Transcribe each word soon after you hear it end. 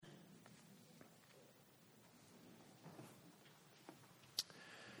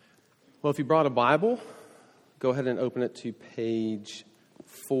Well, if you brought a Bible, go ahead and open it to page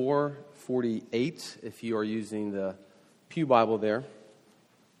 448 if you are using the Pew Bible there.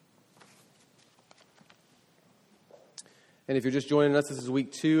 And if you're just joining us, this is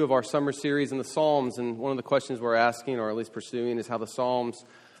week 2 of our summer series in the Psalms. And one of the questions we're asking, or at least pursuing, is how the Psalms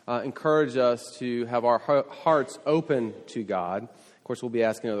encourage us to have our hearts open to God. Of course, we'll be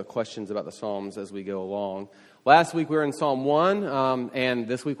asking other questions about the Psalms as we go along. Last week we were in Psalm 1, and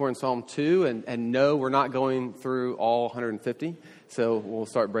this week we're in Psalm 2. And no, we're not going through all 150, so we'll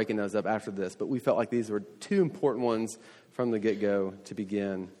start breaking those up after this. But we felt like these were 2 important ones from the get-go to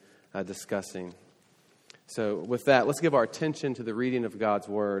begin discussing. So with that, let's give our attention to the reading of God's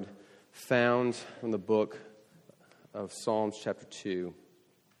Word found in the book of Psalms chapter 2.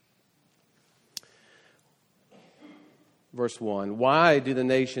 Verse 1, "Why do the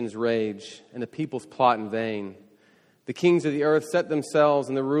nations rage and the peoples plot in vain? The kings of the earth set themselves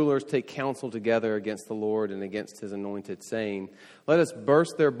and the rulers take counsel together against the Lord and against his anointed, saying, 'Let us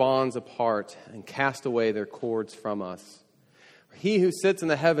burst their bonds apart and cast away their cords from us.' He who sits in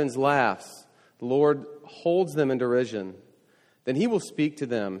the heavens laughs. The Lord holds them in derision. Then he will speak to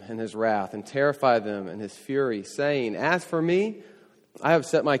them in his wrath and terrify them in his fury, saying, 'As for me, I have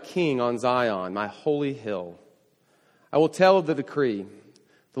set my king on Zion, my holy hill. I will tell of the decree.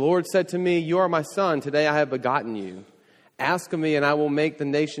 The Lord said to me, you are my son. Today I have begotten you. Ask of me, and I will make the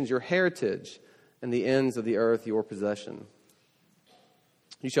nations your heritage and the ends of the earth your possession.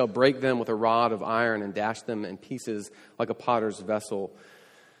 You shall break them with a rod of iron and dash them in pieces like a potter's vessel.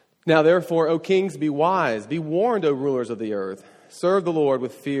 Now therefore, O kings, be wise. Be warned, O rulers of the earth. Serve the Lord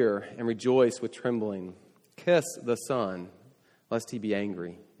with fear and rejoice with trembling. Kiss the Son, lest he be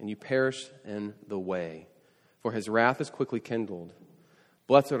angry, and you perish in the way. For his wrath is quickly kindled.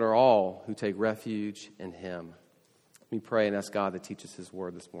 Blessed are all who take refuge in him." We pray and ask God to teach us his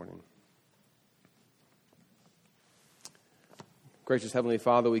word this morning. Gracious Heavenly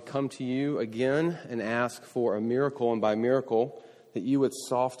Father, we come to you again and ask for a miracle, and by miracle, that you would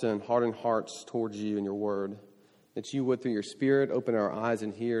soften hardened hearts towards you and your word. That you would, through your Spirit, open our eyes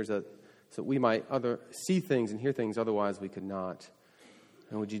and ears so that we might see things and hear things otherwise we could not.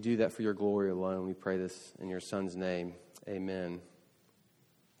 And would you do that for your glory alone? We pray this in your Son's name. Amen.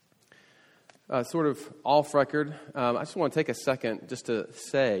 Sort of off record, I just want to take a second just to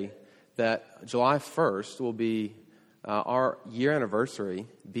say that July 1st will be our year anniversary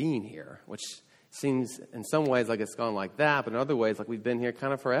being here, which seems in some ways like it's gone like that, but in other ways like we've been here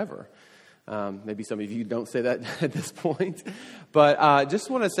kind of forever. Maybe some of you don't say that at this point. But just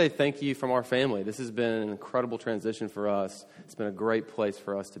want to say thank you from our family. This has been an incredible transition for us. It's been a great place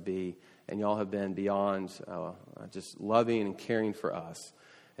for us to be. And y'all have been beyond just loving and caring for us.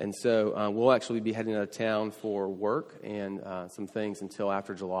 And so we'll actually be heading out of town for work and some things until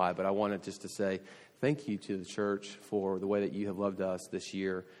after July. But I wanted just to say thank you to the church for the way that you have loved us this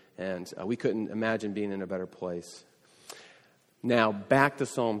year. And we couldn't imagine being in a better place. Now, back to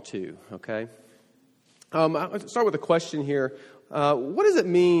Psalm 2, okay? I'll start with a question here. What does it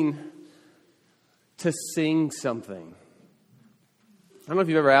mean to sing something? I don't know if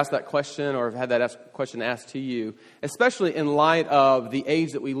you've ever asked that question or have had that question asked to you, especially in light of the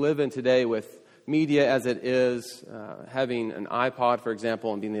age that we live in today with media as it is, having an iPod, for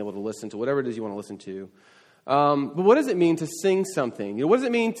example, and being able to listen to whatever it is you want to listen to. But what does it mean to sing something? What does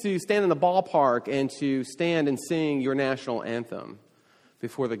it mean to stand in the ballpark and to stand and sing your national anthem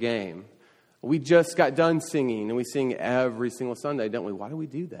before the game? We just got done singing, and we sing every single Sunday, don't we? Why do we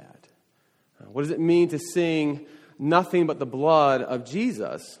do that? What does it mean to sing nothing but the blood of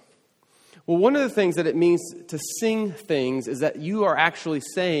Jesus? Well, one of the things that it means to sing things is that you are actually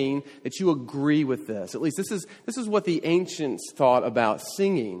saying that you agree with this. At least this is what the ancients thought about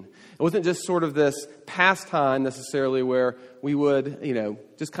singing. It wasn't just sort of this pastime necessarily where we would,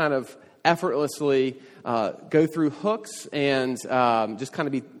 just kind of effortlessly go through hooks and just kind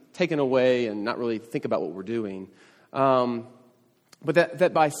of be taken away and not really think about what we're doing. But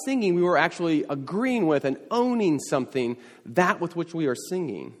that by singing, we were actually agreeing with and owning something, that with which we are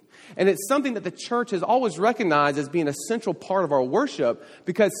singing. And it's something that the church has always recognized as being a central part of our worship,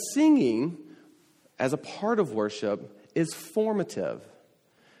 because singing, as a part of worship, is formative.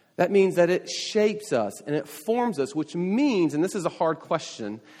 That means that it shapes us and it forms us, which means, and this is a hard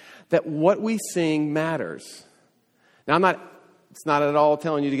question, that what we sing matters. Now, it's not at all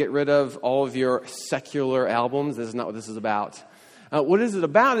telling you to get rid of all of your secular albums. This is not what this is about. What is it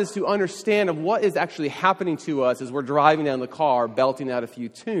about is to understand of what is actually happening to us as we're driving down the car, belting out a few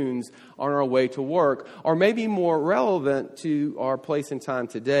tunes on our way to work. Or maybe more relevant to our place and time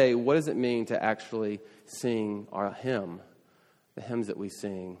today, what does it mean to actually sing our hymn, the hymns that we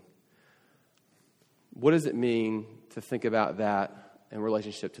sing? what does it mean to think about that in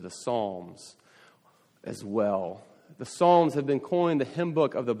relationship to the Psalms as well? The Psalms have been coined the hymn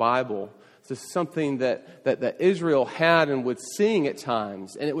book of the Bible. This is something that Israel had and would sing at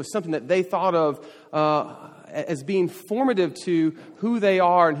times. And it was something that they thought of as being formative to who they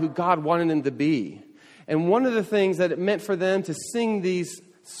are and who God wanted them to be. And one of the things that it meant for them to sing these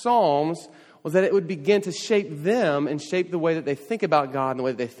psalms was that it would begin to shape them and shape the way that they think about God and the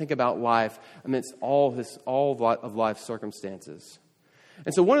way that they think about life amidst all of life's circumstances.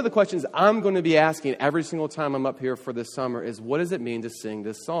 And so one of the questions I'm going to be asking every single time I'm up here for this summer is, what does it mean to sing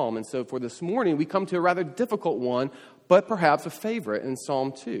this psalm? And so for this morning, we come to a rather difficult one, but perhaps a favorite in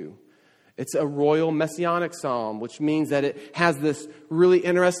Psalm 2. It's a royal messianic psalm, which means that it has this really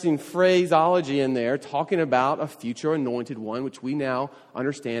interesting phraseology in there talking about a future anointed one, which we now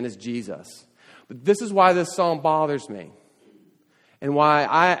understand as Jesus. But this is why this psalm bothers me, and why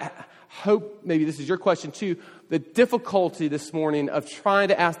I hope maybe this is your question too, the difficulty this morning of trying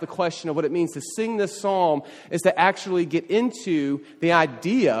to ask the question of what it means to sing this psalm is to actually get into the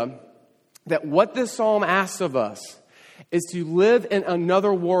idea that what this psalm asks of us is to live in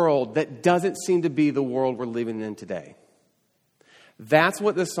another world that doesn't seem to be the world we're living in today. That's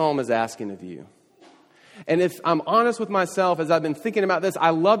what this psalm is asking of you. And if I'm honest with myself, as I've been thinking about this,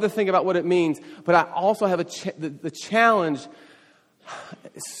 I love to think about what it means, but I also have the challenge,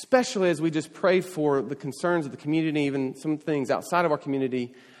 especially as we just pray for the concerns of the community, even some things outside of our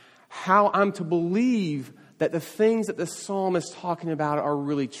community, how I'm to believe that the things that this psalm is talking about are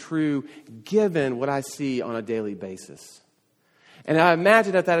really true, given what I see on a daily basis. And I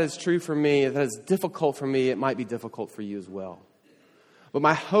imagine that is true for me, if that is difficult for me, it might be difficult for you as well. But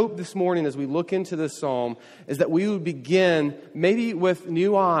my hope this morning as we look into this psalm is that we would begin maybe with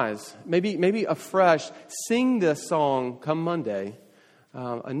new eyes, maybe afresh, sing this song come Monday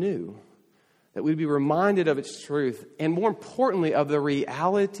anew. That we'd be reminded of its truth, and more importantly, of the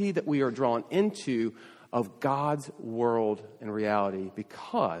reality that we are drawn into of God's world and reality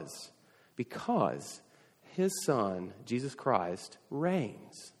because His Son, Jesus Christ,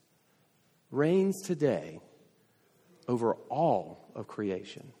 reigns today over all of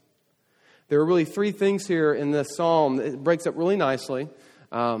creation. There are really three things here in this psalm. It breaks up really nicely.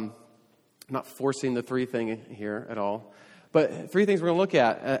 I'm not forcing the three thing here at all. But three things we're going to look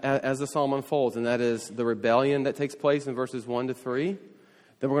at as the psalm unfolds, and that is the rebellion that takes place in verses 1 to 3.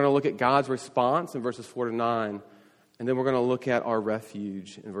 Then we're going to look at God's response in verses 4 to 9. And then we're going to look at our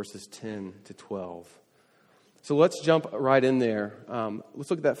refuge in verses 10 to 12. So let's jump right in there.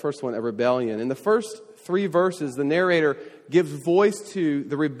 Let's look at that first one, a rebellion. In the first three verses, the narrator gives voice to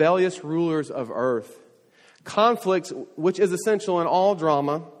the rebellious rulers of earth. Conflict, which is essential in all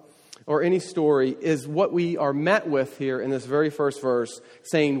drama or any story, is what we are met with here in this very first verse,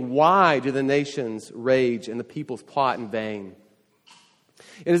 saying, "Why do the nations rage and the peoples plot in vain?"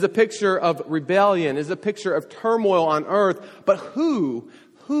 It is a picture of rebellion. It is a picture of turmoil on earth. But who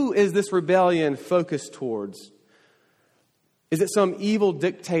is this rebellion focused towards? Is it some evil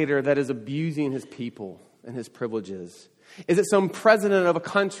dictator that is abusing his people and his privileges? Is it some president of a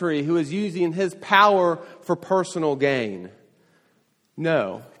country who is using his power for personal gain?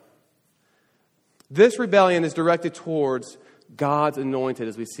 No. This rebellion is directed towards God's anointed,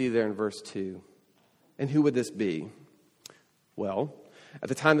 as we see there in verse 2. And who would this be? Well, at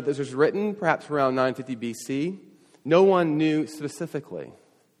the time that this was written, perhaps around 950 BC, no one knew specifically.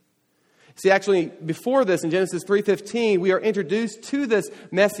 See, actually, before this, in Genesis 3:15, we are introduced to this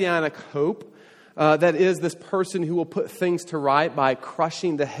messianic hope that is this person who will put things to right by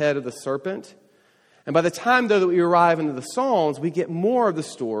crushing the head of the serpent. And by the time, though, that we arrive into the Psalms, we get more of the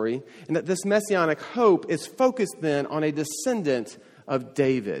story, and that this messianic hope is focused then on a descendant of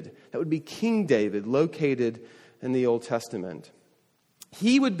David. That would be King David, located in the Old Testament.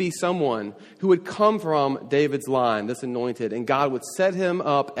 He would be someone who would come from David's line, this anointed, and God would set him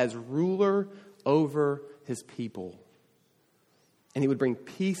up as ruler over his people. And he would bring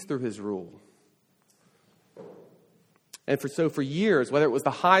peace through his rule. And for years, whether it was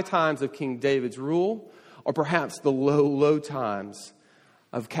the high times of King David's rule, or perhaps the low times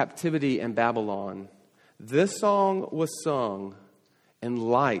of captivity in Babylon, this song was sung in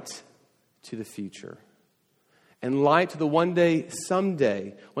light to the future. And light to the one day,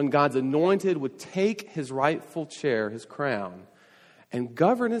 someday, when God's anointed would take his rightful chair, his crown, and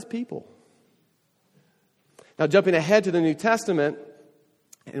govern his people. Now, jumping ahead to the New Testament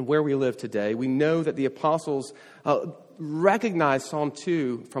and where we live today, we know that the apostles recognized Psalm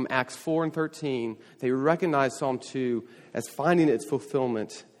 2 from Acts 4 and 13. They recognized Psalm 2 as finding its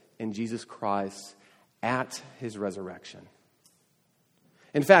fulfillment in Jesus Christ at his resurrection.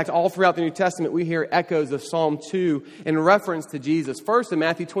 In fact, all throughout the New Testament, we hear echoes of Psalm 2 in reference to Jesus. First, in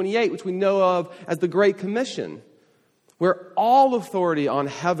Matthew 28, which we know of as the Great Commission, where all authority on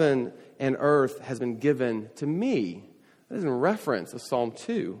heaven and earth has been given to me. That is in reference of Psalm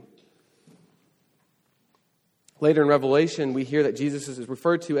 2. Later in Revelation, we hear that Jesus is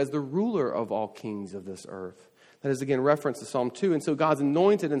referred to as the ruler of all kings of this earth. That is again reference to Psalm 2. And so God's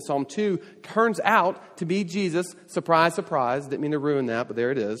anointed in Psalm 2 turns out to be Jesus. Surprise, surprise. Didn't mean to ruin that, but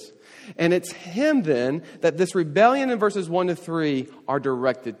there it is. And it's him then that this rebellion in verses 1 to 3 are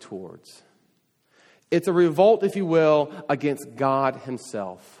directed towards. It's a revolt, if you will, against God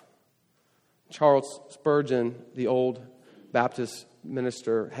himself. Charles Spurgeon, the old Baptist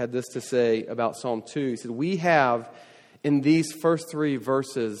minister, had this to say about Psalm 2. He said, we have in these first 3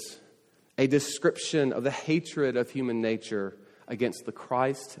 verses a description of the hatred of human nature against the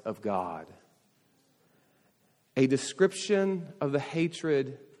Christ of God. A description of the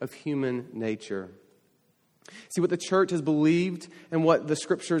hatred of human nature. See, what the church has believed and what the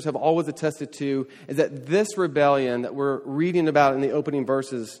scriptures have always attested to is that this rebellion that we're reading about in the opening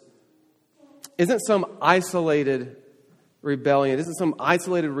verses isn't some isolated rebellion, isn't some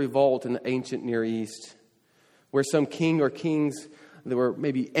isolated revolt in the ancient Near East where some king or kings that were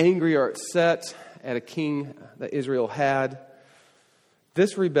maybe angry or upset at a king that Israel had.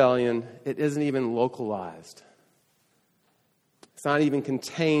 This rebellion, it isn't even localized. It's not even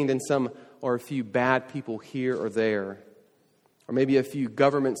contained in some or a few bad people here or there, or maybe a few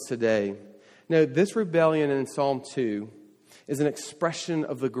governments today. No, this rebellion in Psalm 2 is an expression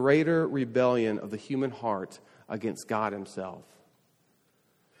of the greater rebellion of the human heart against God himself.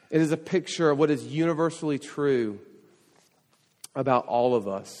 It is a picture of what is universally true about all of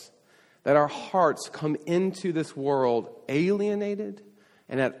us, that our hearts come into this world alienated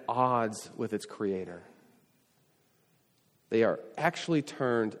and at odds with its creator. They are actually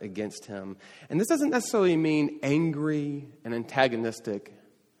turned against him. And this doesn't necessarily mean angry and antagonistic.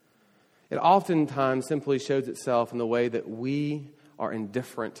 It oftentimes simply shows itself in the way that we are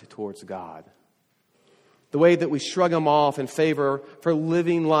indifferent towards God. The way that we shrug him off in favor for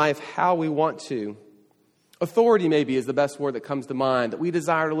living life how we want to. Authority, maybe, is the best word that comes to mind, that we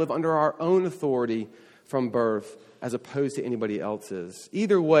desire to live under our own authority from birth as opposed to anybody else's.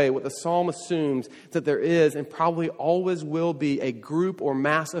 Either way, what the psalm assumes is that there is and probably always will be a group or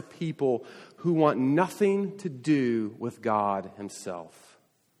mass of people who want nothing to do with God himself.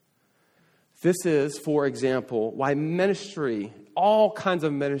 This is, for example, why ministry, all kinds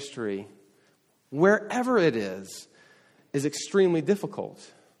of ministry, wherever it is extremely difficult.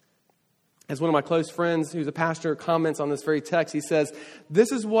 As one of my close friends who's a pastor comments on this very text, he says,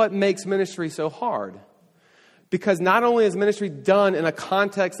 this is what makes ministry so hard. Because not only is ministry done in a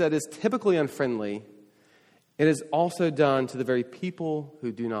context that is typically unfriendly, it is also done to the very people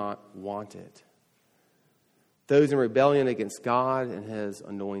who do not want it. Those in rebellion against God and his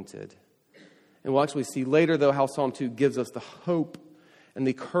anointed. And we'll actually see later, though, how Psalm 2 gives us the hope and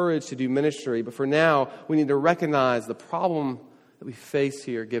the courage to do ministry. But for now, we need to recognize the problem that we face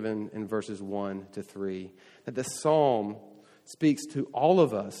here given in verses 1 to 3. That the psalm speaks to all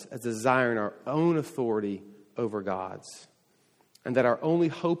of us as desiring our own authority over God's. And that our only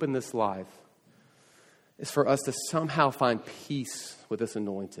hope in this life is for us to somehow find peace with this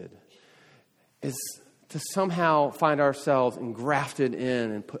anointed. Is to somehow find ourselves engrafted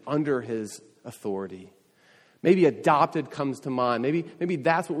in and put under his authority. Maybe adopted comes to mind. Maybe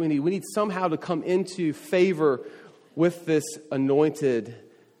that's what we need. We need somehow to come into favor with this anointed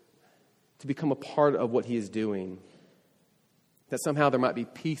to become a part of what he is doing. That somehow there might be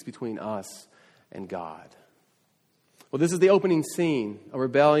peace between us and God. Well, this is the opening scene, a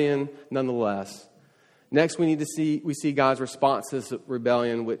rebellion nonetheless. Next, we see God's response to this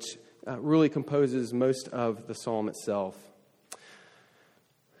rebellion, which really composes most of the psalm itself.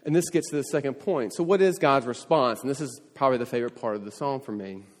 And this gets to the second point. So what is God's response? And this is probably the favorite part of the psalm for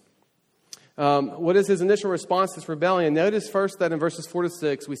me. What is his initial response to this rebellion? Notice first that in verses 4 to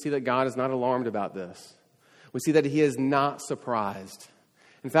 6, we see that God is not alarmed about this. We see that he is not surprised.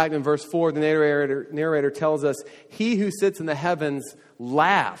 In fact, in verse 4, the narrator tells us, he who sits in the heavens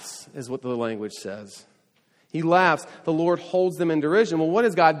laughs, is what the language says. He laughs. The Lord holds them in derision. Well, what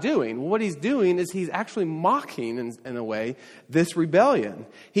is God doing? Well, what he's doing is he's actually mocking, in a way, this rebellion.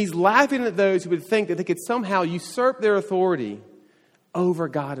 He's laughing at those who would think that they could somehow usurp their authority over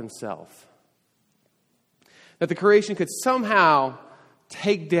God himself. That the creation could somehow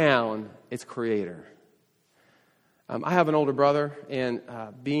take down its creator. I have an older brother, and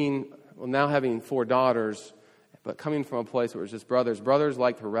now having 4 daughters, but coming from a place where it was just brothers. Brothers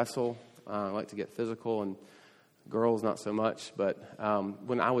like to wrestle, like to get physical, and Girls, not so much. But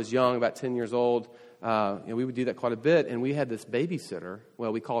when I was young, about 10 years old, we would do that quite a bit. And we had this babysitter.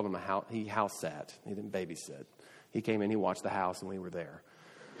 Well, we called him he house sat. He didn't babysit. He came in, he watched the house, and we were there.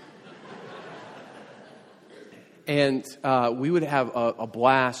 And we would have a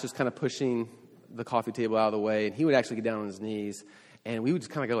blast just kind of pushing the coffee table out of the way. And he would actually get down on his knees. And we would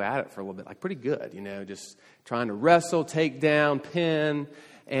just kind of go at it for a little bit, like pretty good, just trying to wrestle, take down, pin.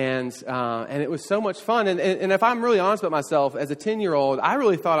 And it was so much fun. And if I'm really honest about myself, as a 10-year-old, I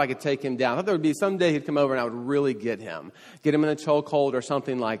really thought I could take him down. I thought there would be someday he'd come over and I would really get him in a chokehold or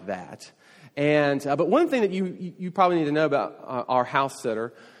something like that. And but one thing that you probably need to know about our house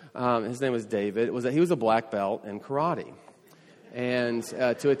sitter, his name was David, was that he was a black belt in karate. And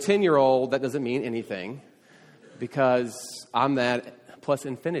to a 10-year-old, that doesn't mean anything because I'm that plus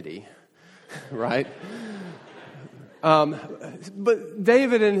infinity, right? But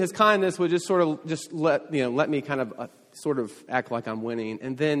David, in his kindness, would just sort of let me kind of sort of act like I'm winning.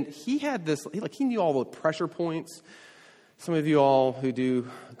 And then he had this, he knew all the pressure points. Some of you all who do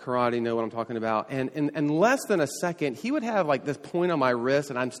karate know what I'm talking about. And in less than a second, he would have like this point on my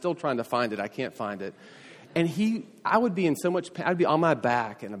wrist, and I'm still trying to find it. I can't find it. And I would be in so much pain. I'd be on my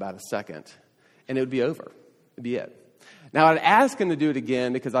back in about a second, and it would be over. It'd be it. Now, I'd ask him to do it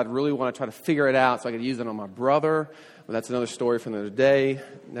again because I'd really want to try to figure it out so I could use it on my brother. Well, that's another story for another day.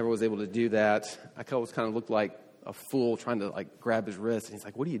 Never was able to do that. I always kind of looked like a fool trying to like grab his wrist. And he's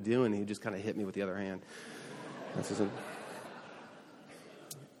like, "What are you doing?" And he just kind of hit me with the other hand.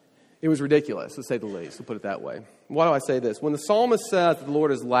 It was ridiculous, to say the least. We'll put it that way. Why do I say this? When the psalmist says that the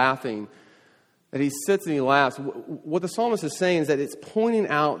Lord is laughing, that he sits and he laughs, what the psalmist is saying is that it's pointing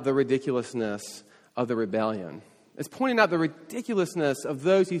out the ridiculousness of the rebellion. It's pointing out the ridiculousness of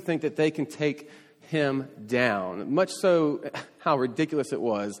those who think that they can take him down. Much so how ridiculous it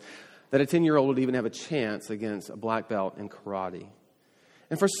was that a 10-year-old would even have a chance against a black belt in karate.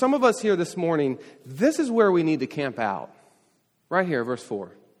 And for some of us here this morning, this is where we need to camp out. Right here, verse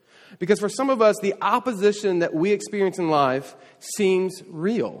 4. Because for some of us, the opposition that we experience in life seems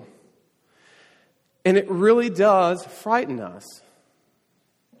real. And it really does frighten us.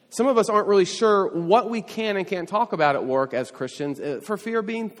 Some of us aren't really sure what we can and can't talk about at work as Christians for fear of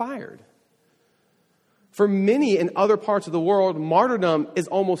being fired. For many in other parts of the world, martyrdom is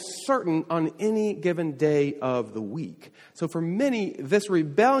almost certain on any given day of the week. So for many, this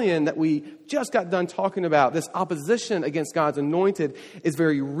rebellion that we just got done talking about, this opposition against God's anointed, is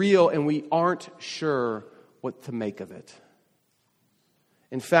very real, and we aren't sure what to make of it.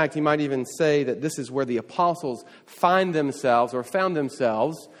 In fact, you might even say that this is where the apostles found themselves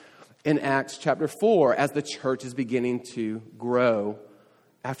in Acts chapter 4 as the church is beginning to grow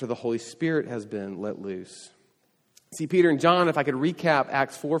after the Holy Spirit has been let loose. See, Peter and John, if I could recap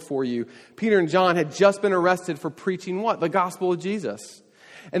Acts 4 for you, Peter and John had just been arrested for preaching what? The gospel of Jesus.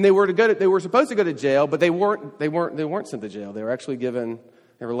 And they were supposed to go to jail, but they weren't sent to jail. They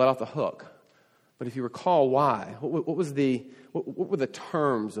were let off the hook. But if you recall why, what were the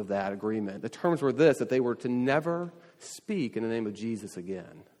terms of that agreement? The terms were this, that they were to never speak in the name of Jesus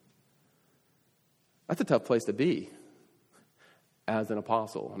again. That's a tough place to be as an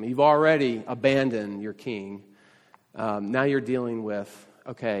apostle. I mean, you've already abandoned your king. Now you're dealing with,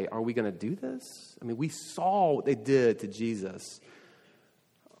 okay, are we going to do this? I mean, we saw what they did to Jesus.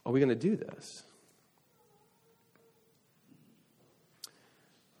 Are we going to do this?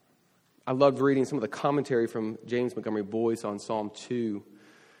 I loved reading some of the commentary from James Montgomery Boyce on Psalm 2,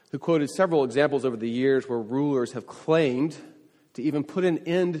 who quoted several examples over the years where rulers have claimed to even put an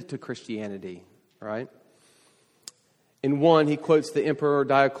end to Christianity, right? In one, he quotes the Emperor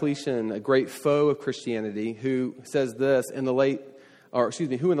Diocletian, a great foe of Christianity, who says this, who in the late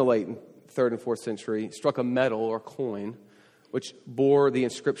 3rd and 4th century struck a medal or coin which bore the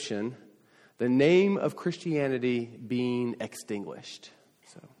inscription, "The name of Christianity being extinguished."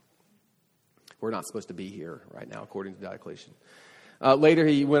 So we're not supposed to be here right now, according to Diocletian. Later,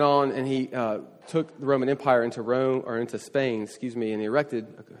 he went on and he took the Roman Empire into Spain, and he erected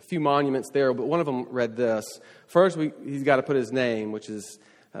a few monuments there. But one of them read this: first, he's got to put his name, which is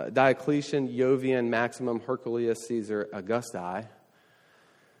Diocletian, Jovian, Maximum, Herculeus, Caesar, Augusti.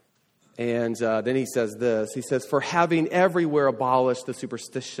 And then he says this: he says, "For having everywhere abolished the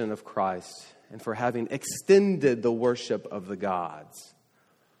superstition of Christ, and for having extended the worship of the gods."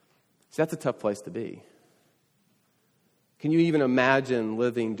 See, that's a tough place to be. Can you even imagine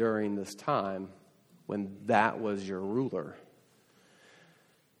living during this time when that was your ruler?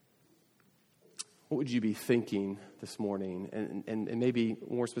 What would you be thinking this morning? And maybe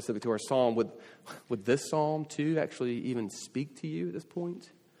more specific to our psalm, would this psalm too actually even speak to you at this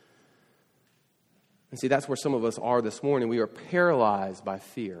point? And see, that's where some of us are this morning. We are paralyzed by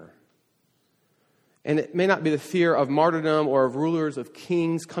fear. And it may not be the fear of martyrdom or of rulers, of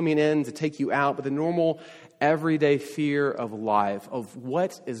kings coming in to take you out, but the normal, everyday fear of life, of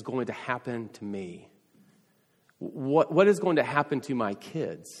what is going to happen to me. What is going to happen to my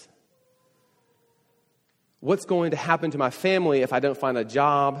kids? What's going to happen to my family if I don't find a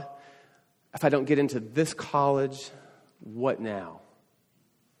job? If I don't get into this college? What now?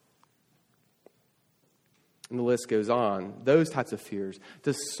 And the list goes on. Those types of fears.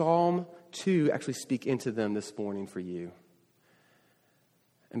 Does Psalm 2 actually speak into them this morning for you?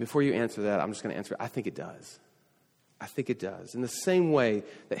 And before you answer that, I'm just going to answer, I think it does. I think it does. In the same way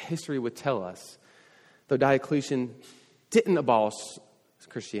that history would tell us, though Diocletian didn't abolish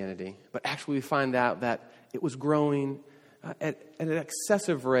Christianity, but actually we find out that it was growing at an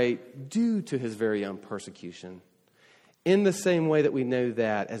excessive rate due to his very own persecution. In the same way that we know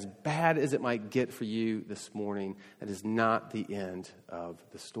that, as bad as it might get for you this morning, that is not the end of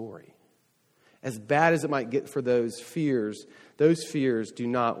the story. As bad as it might get for those fears do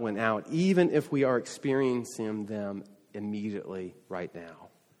not win out, even if we are experiencing them immediately right now.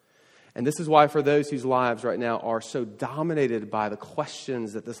 And this is why for those whose lives right now are so dominated by the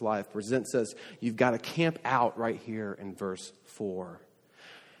questions that this life presents us, you've got to camp out right here in verse 4.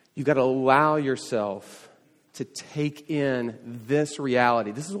 You've got to allow yourself to take in this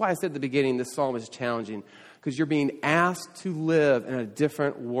reality. This is why I said at the beginning this psalm is challenging, because you're being asked to live in a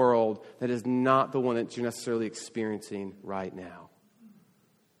different world that is not the one that you're necessarily experiencing right now.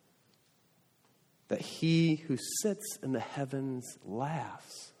 That he who sits in the heavens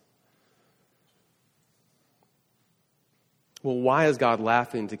laughs. Well, why is God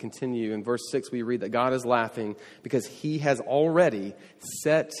laughing? To continue, in verse 6 we read that God is laughing because he has already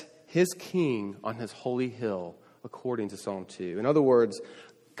set his king on his holy hill, according to Psalm 2. In other words,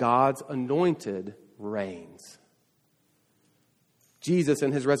 God's anointed reigns. Jesus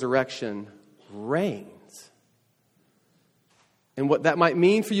in his resurrection reigns. And what that might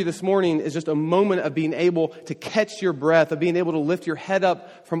mean for you this morning is just a moment of being able to catch your breath, of being able to lift your head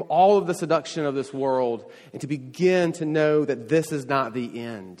up from all of the seduction of this world, and to begin to know that this is not the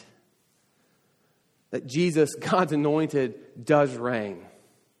end. That Jesus, God's anointed, does reign.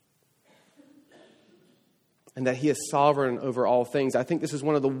 And that he is sovereign over all things. I think this is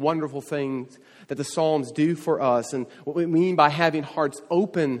one of the wonderful things that the Psalms do for us, and what we mean by having hearts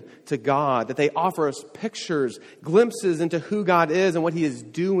open to God, that they offer us pictures, glimpses into who God is and what he is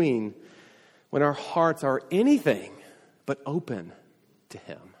doing when our hearts are anything but open to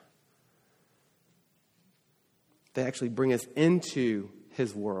him. They actually bring us into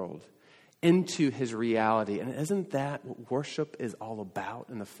his world, into his reality. And isn't that what worship is all about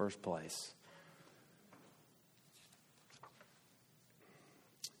in the first place?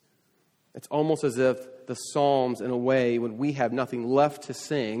 It's almost as if the Psalms, in a way, when we have nothing left to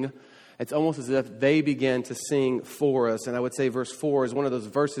sing, it's almost as if they begin to sing for us. And I would say verse 4 is one of those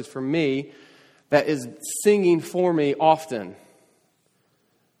verses for me that is singing for me often.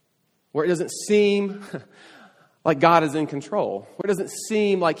 Where it doesn't seem like God is in control. Where it doesn't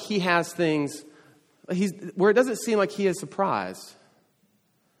seem like he has things, where it doesn't seem like he is surprised.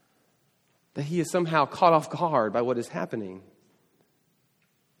 That he is somehow caught off guard by what is happening.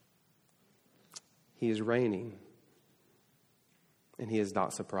 He is reigning, and he is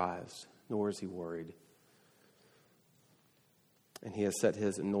not surprised, nor is he worried. And he has set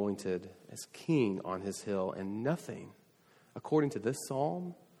his anointed as king on his hill, and nothing, according to this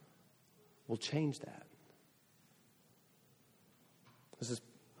psalm, will change that. This is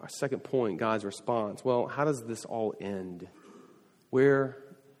our second point, God's response. Well, how does this all end? Where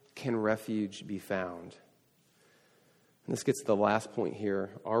can refuge be found? And this gets to the last point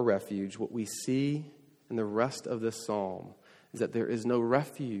here, our refuge. What we see in the rest of this psalm is that there is no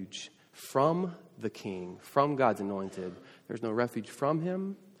refuge from the king, from God's anointed. There's no refuge from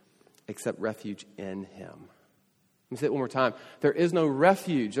him except refuge in him. Let me say it one more time. There is no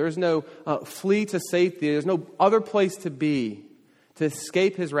refuge. There is no flee to safety. There's no other place to be to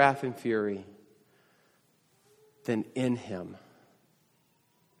escape his wrath and fury than in him.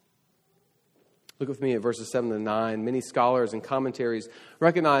 Look with me at verses 7 to 9. Many scholars and commentaries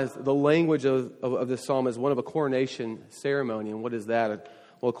recognize the language of this psalm as one of a coronation ceremony. And what is that?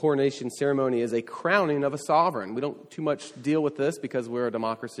 Well, a coronation ceremony is a crowning of a sovereign. We don't too much deal with this because we're a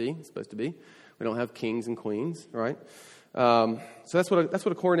democracy. It's supposed to be. We don't have kings and queens, right? So that's what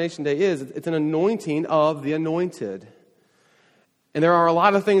a coronation day is. It's an anointing of the anointed. And there are a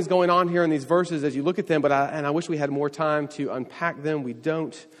lot of things going on here in these verses as you look at them, but I wish we had more time to unpack them. We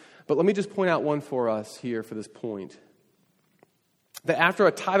don't. But let me just point out one for us here for this point. That after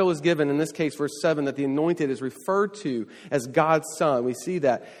a title is given, in this case, verse 7, that the anointed is referred to as God's son. We see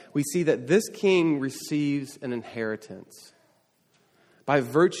that this king receives an inheritance by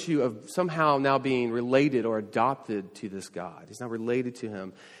virtue of somehow now being related or adopted to this God. He's now related to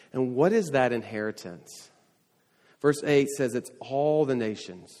him. And what is that inheritance? Verse 8 says it's all the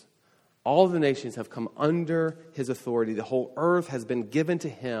nations. All the nations have come under his authority. The whole earth has been given to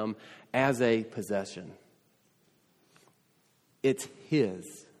him as a possession. It's his.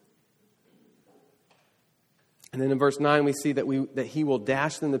 And then in verse 9 we see that he will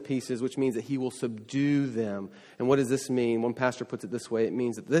dash them to pieces, which means that he will subdue them. And what does this mean? One pastor puts it this way. It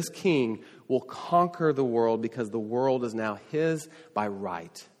means that this king will conquer the world because the world is now his by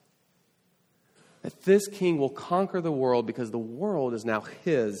right. That this king will conquer the world because the world is now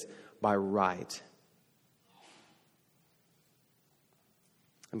his by right.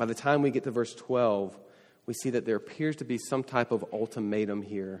 And by the time we get to verse 12, we see that there appears to be some type of ultimatum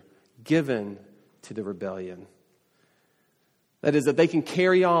here given to the rebellion. That is, that they can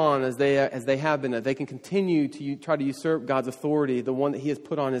carry on as they have been, that they can continue to try to usurp God's authority, the one that he has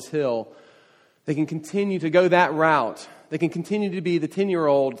put on his hill. They can continue to go that route. They can continue to be the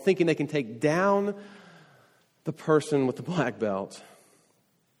 10-year-old thinking they can take down the person with the black belt.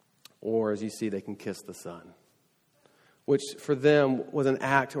 Or, as you see, they can kiss the son, which for them was an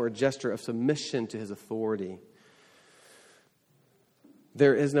act or a gesture of submission to his authority.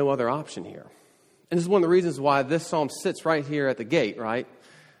 There is no other option here. And this is one of the reasons why this psalm sits right here at the gate, right?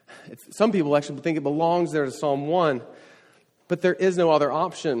 Some people actually think it belongs there to Psalm 1, but there is no other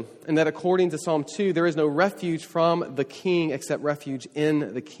option. And that according to Psalm 2, there is no refuge from the king except refuge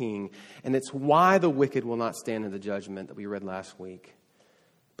in the king. And it's why the wicked will not stand in the judgment that we read last week,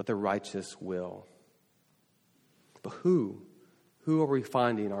 but the righteous will. But who? Who are we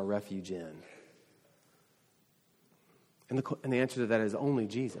finding our refuge in? And the answer to that is only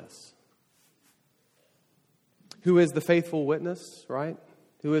Jesus. Who is the faithful witness, right?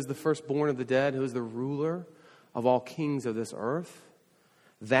 Who is the firstborn of the dead? Who is the ruler of all kings of this earth?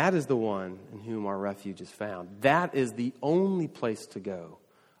 That is the one in whom our refuge is found. That is the only place to go,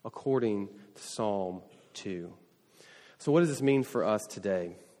 according to Psalm 2. So what does this mean for us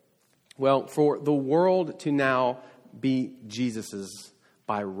today? Well, for the world to now be Jesus's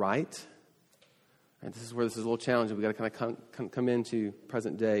by right, and this is where this is a little challenging. We've got to kind of come into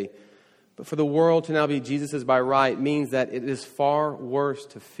present day. But for the world to now be Jesus's by right means that it is far worse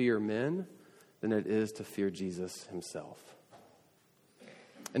to fear men than it is to fear Jesus himself.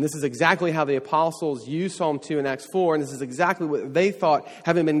 And this is exactly how the apostles used Psalm 2 in Acts 4, and this is exactly what they thought,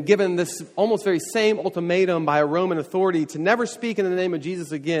 having been given this almost very same ultimatum by a Roman authority to never speak in the name of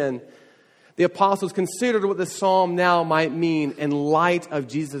Jesus again. The apostles considered what this psalm now might mean in light of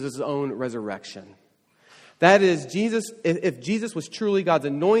Jesus' own resurrection. That is, if Jesus was truly God's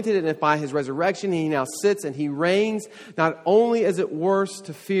anointed, and if by his resurrection he now sits and he reigns, not only is it worse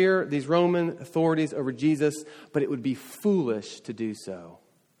to fear these Roman authorities over Jesus, but it would be foolish to do so.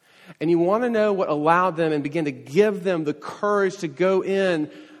 And you want to know what allowed them and began to give them the courage to go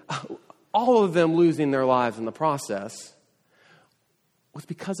in, all of them losing their lives in the process, was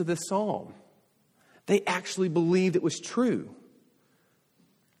because of this psalm. They actually believed it was true.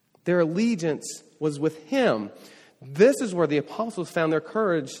 Their allegiance was with him. This is where the apostles found their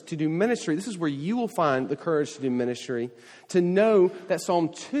courage to do ministry. This is where you will find the courage to do ministry, to know that Psalm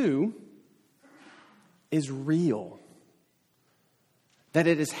 2 is real, that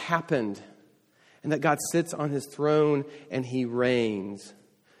it has happened, and that God sits on his throne and he reigns.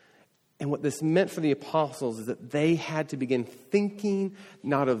 And what this meant for the apostles is that they had to begin thinking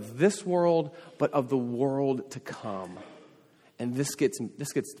not of this world, but of the world to come. And this gets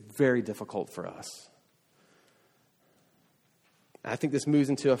very difficult for us. I think this moves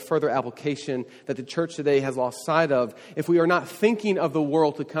into a further application that the church today has lost sight of. If we are not thinking of the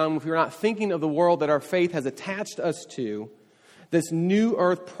world to come, if we are not thinking of the world that our faith has attached us to, this new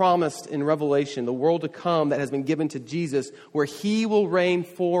earth promised in Revelation, the world to come that has been given to Jesus, where he will reign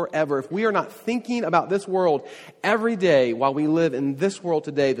forever. If we are not thinking about this world every day while we live in this world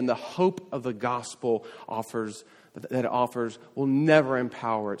today, then the hope of the gospel that it offers will never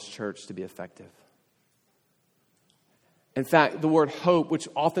empower its church to be effective. In fact, the word hope, which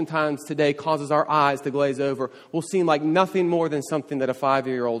oftentimes today causes our eyes to glaze over, will seem like nothing more than something that a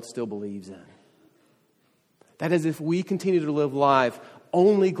 5-year-old still believes in. That is, if we continue to live life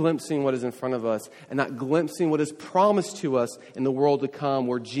only glimpsing what is in front of us and not glimpsing what is promised to us in the world to come,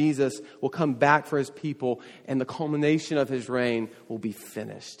 where Jesus will come back for his people and the culmination of his reign will be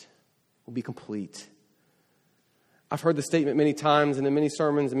finished, will be complete. I've heard the statement many times and in many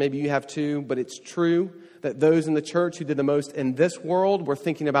sermons, and maybe you have too, but it's true that those in the church who did the most in this world were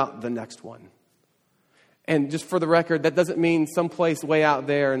thinking about the next one. And just for the record, that doesn't mean someplace way out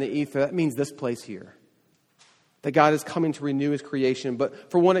there in the ether. That means this place here. That God is coming to renew his creation.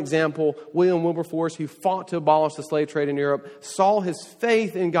 But for one example, William Wilberforce, who fought to abolish the slave trade in Europe, saw his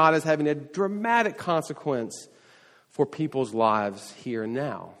faith in God as having a dramatic consequence for people's lives here and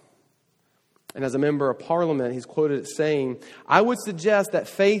now. And as a member of parliament, he's quoted as saying, "I would suggest that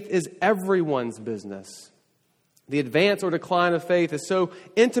faith is everyone's business. The advance or decline of faith is so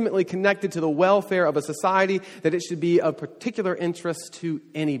intimately connected to the welfare of a society that it should be of particular interest to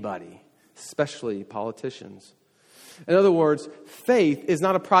anybody, especially politicians." In other words, faith is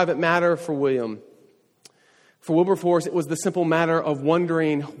not a private matter for William. For Wilberforce, it was the simple matter of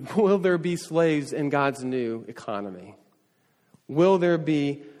wondering, will there be slaves in God's new economy? Will there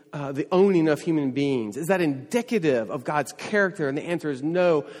be the owning of human beings? Is that indicative of God's character? And the answer is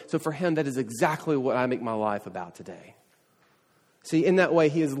no. So for him, that is exactly what I make my life about today. See, in that way,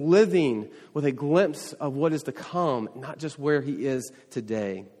 he is living with a glimpse of what is to come, not just where he is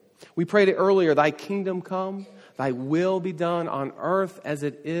today. We prayed it earlier, thy kingdom come, thy will be done on earth as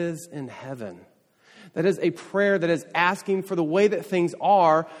it is in heaven. That is a prayer that is asking for the way that things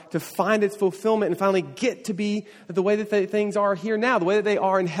are to find its fulfillment and finally get to be the way that things are here now, the way that they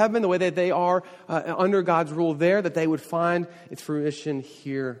are in heaven, the way that they are under God's rule there, that they would find its fruition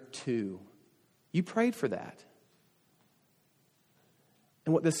here too. You prayed for that.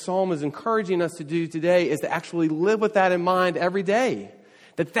 And what this psalm is encouraging us to do today is to actually live with that in mind every day,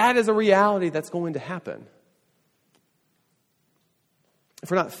 that is a reality that's going to happen. If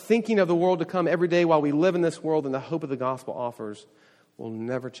we're not thinking of the world to come every day while we live in this world, then the hope of the gospel offers will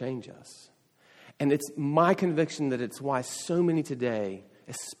never change us. And it's my conviction that it's why so many today,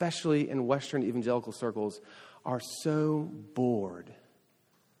 especially in Western evangelical circles, are so bored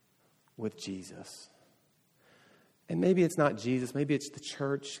with Jesus. And maybe it's not Jesus, maybe it's the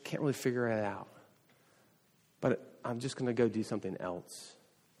church, can't really figure it out. But I'm just going to go do something else.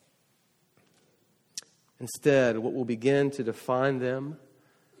 Instead, what will begin to define them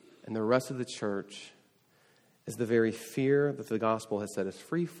and the rest of the church is the very fear that the gospel has set us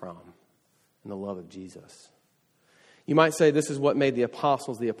free from and the love of Jesus. You might say this is what made the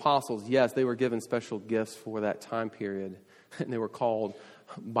apostles the apostles. Yes, they were given special gifts for that time period, and they were called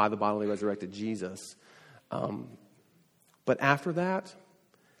by the bodily resurrected Jesus. But after that,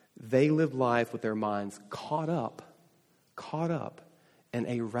 they lived life with their minds caught up in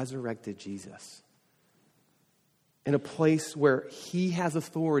a resurrected Jesus. In a place where he has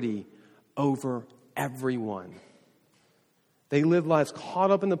authority over everyone. They lived lives caught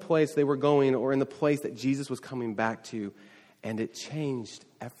up in the place they were going or in the place that Jesus was coming back to, and it changed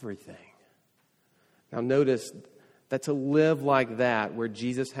everything. Now notice that to live like that, where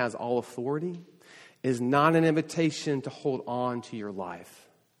Jesus has all authority, is not an invitation to hold on to your life.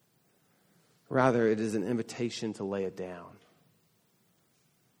 Rather, it is an invitation to lay it down.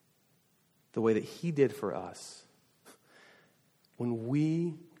 The way that he did for us when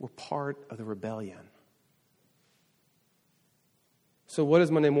we were part of the rebellion. So what does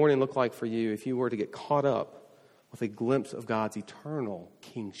Monday morning look like for you if you were to get caught up with a glimpse of God's eternal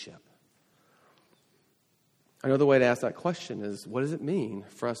kingship? Another way to ask that question is, what does it mean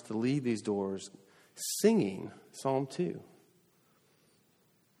for us to leave these doors singing Psalm 2?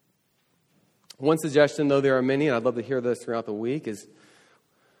 One suggestion, though there are many, and I'd love to hear this throughout the week, is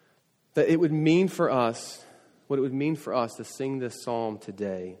that it would mean for us, what it would mean for us to sing this psalm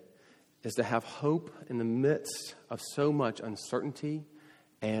today is to have hope in the midst of so much uncertainty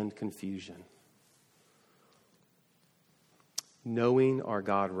and confusion. Knowing our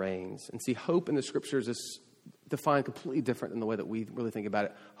God reigns. And see, hope in the Scriptures is defined completely different than the way that we really think about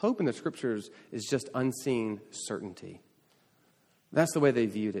it. Hope in the Scriptures is just unseen certainty. That's the way they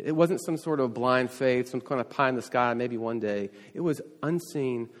viewed it. It wasn't some sort of blind faith, some kind of pie in the sky, maybe one day. It was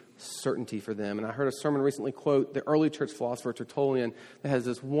unseen certainty for them. And I heard a sermon recently quote the early church philosopher Tertullian that has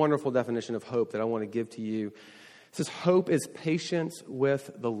this wonderful definition of hope that I want to give to you. It says, hope is patience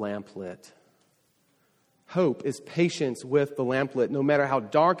with the lamp lit. Hope is patience with the lamp lit. No matter how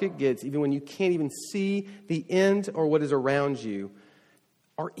dark it gets, even when you can't even see the end or what is around you,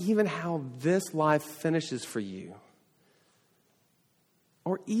 or even how this life finishes for you.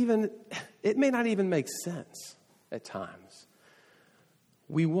 Or even, it may not even make sense at times.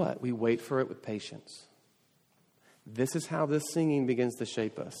 We what? We wait for it with patience. This is how this singing begins to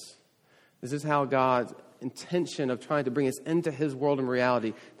shape us. This is how God's intention of trying to bring us into his world and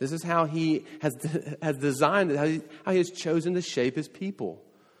reality. This is how he has designed it, how he has chosen to shape his people.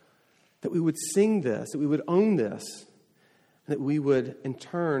 that we would sing this, that we would own this, and that we would in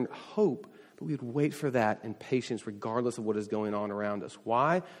turn hope, but we would wait for that in patience regardless of what is going on around us.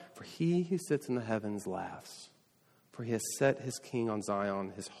 Why? For he who sits in the heavens laughs. For he has set his king on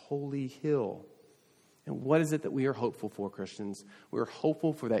Zion, his holy hill. And what is it that we are hopeful for, Christians? We are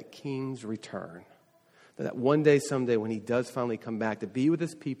hopeful for that king's return. That one day, someday, when he does finally come back to be with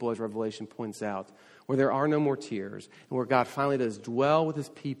his people, as Revelation points out, where there are no more tears, and where God finally does dwell with his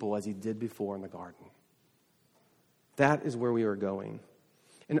people as he did before in the garden. That is where we are going.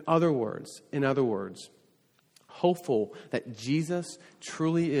 In other words, hopeful that Jesus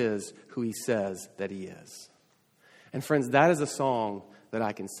truly is who he says that he is. And friends, that is a song that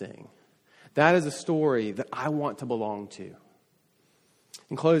I can sing. That is a story that I want to belong to.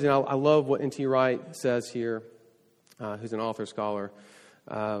 In closing, I love what N.T. Wright says here, who's an author, scholar,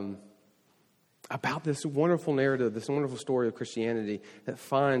 about this wonderful narrative, this wonderful story of Christianity that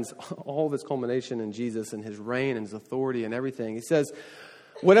finds all of its culmination in Jesus and his reign and his authority and everything. He says,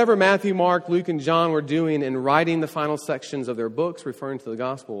 whatever Matthew, Mark, Luke, and John were doing in writing the final sections of their books, referring to the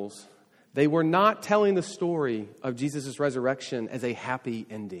Gospels, they were not telling the story of Jesus' resurrection as a happy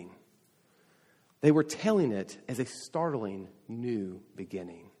ending. They were telling it as a startling new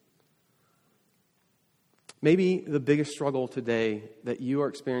beginning. Maybe the biggest struggle today that you are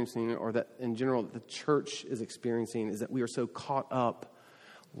experiencing, or that in general the church is experiencing, is that we are so caught up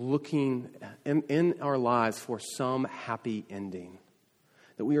looking in our lives for some happy ending.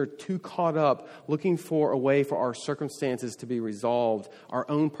 That we are too caught up looking for a way for our circumstances to be resolved. Our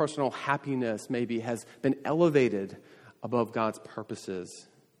own personal happiness maybe has been elevated above God's purposes.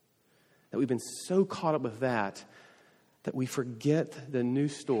 That we've been so caught up with that we forget the new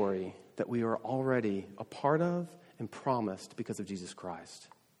story that we are already a part of and promised because of Jesus Christ.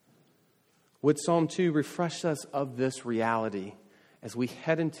 Would Psalm 2 refresh us of this reality as we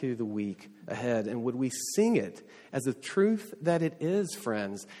head into the week ahead? And would we sing it as the truth that it is,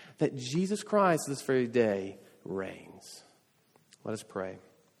 friends, that Jesus Christ this very day reigns? Let us pray.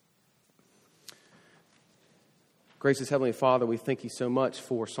 Gracious Heavenly Father, we thank you so much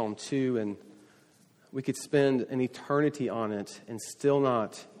for Psalm 2, and we could spend an eternity on it and still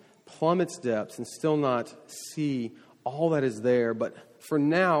not plumb its depths and still not see all that is there. But for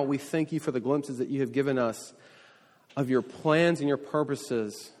now, we thank you for the glimpses that you have given us of your plans and your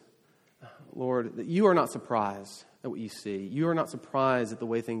purposes, Lord, that you are not surprised at what you see. You are not surprised at the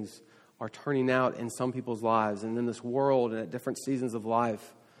way things are turning out in some people's lives and in this world and at different seasons of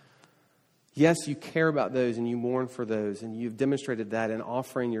life. Yes, you care about those and you mourn for those, and you've demonstrated that in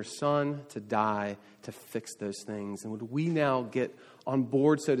offering your Son to die to fix those things. And would we now get on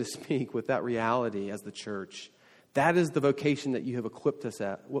board, so to speak, with that reality as the church? That is the vocation that you have equipped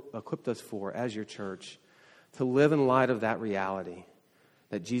us for as your church, to live in light of that reality,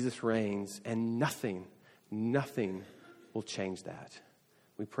 that Jesus reigns and nothing will change that.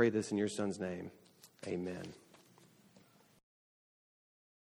 We pray this in your Son's name. Amen.